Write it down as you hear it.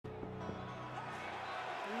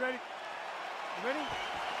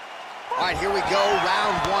All right, here we go.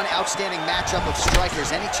 Round one, outstanding matchup of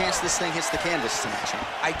strikers. Any chance this thing hits the canvas tonight, Champ?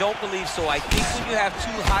 I don't believe so. I think when you have two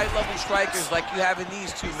high-level strikers like you have in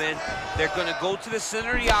these two men, they're going to go to the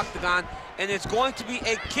center of the octagon, and it's going to be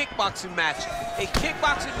a kickboxing match. A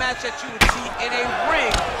kickboxing match that you would see in a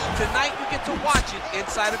ring. Tonight, you get to watch it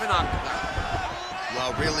inside of an octagon.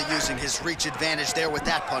 Well, really using his reach advantage there with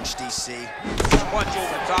that punch, DC. Punch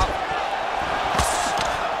over the top.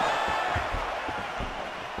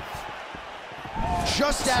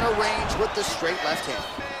 Just out of range with the straight left hand.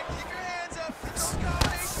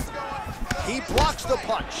 He blocks the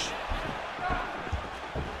punch.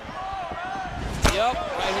 Yep,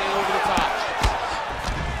 right hand over the top.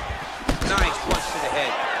 Nice punch to the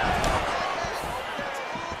head.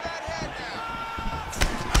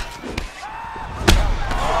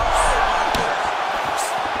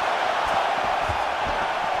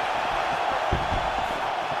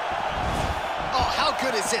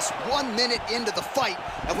 Good is this? 1 minute into the fight,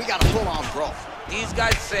 and we got a full-on brawl. These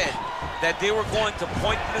guys said that they were going to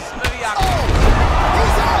point this into the octagon. Oh,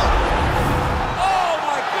 he's out! Oh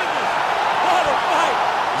my goodness! What a fight!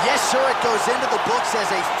 Yes, sir, it goes into the books as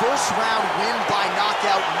a first-round win by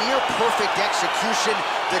knockout, near perfect execution.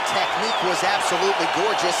 The technique was absolutely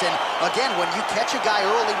gorgeous, and again, when you catch a guy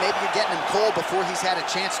early, maybe you're getting him cold before he's had a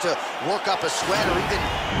chance to work up a sweat or even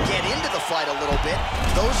get into the fight a little bit.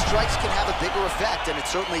 Those strikes can have a bigger effect, and it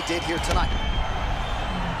certainly did here tonight.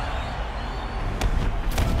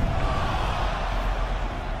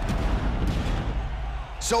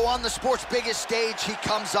 So on the sport's biggest stage, he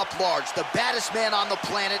comes up large. The baddest man on the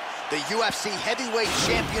planet, the UFC heavyweight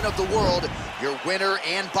champion of the world, your winner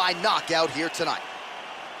and by knockout here tonight.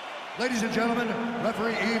 Ladies and gentlemen,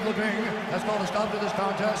 referee Yves Levine has called a stop to this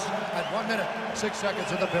contest at 1 minute, 6 seconds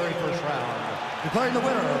of the very first round. Declaring the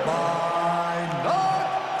winner by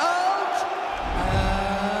knockout,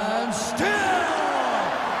 and still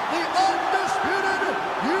the undisputed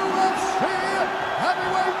UFC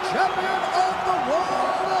heavyweight champion of the world.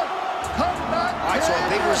 All right, so a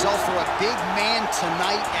big result for a big man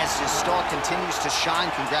tonight as his star continues to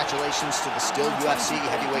shine. Congratulations to the still UFC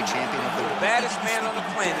heavyweight champion of the world. The baddest man on the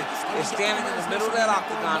planet is standing in the middle of that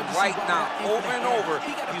octagon right now. Over and over,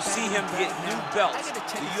 you see him get new belts. The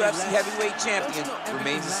UFC heavyweight champion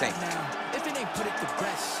remains the same.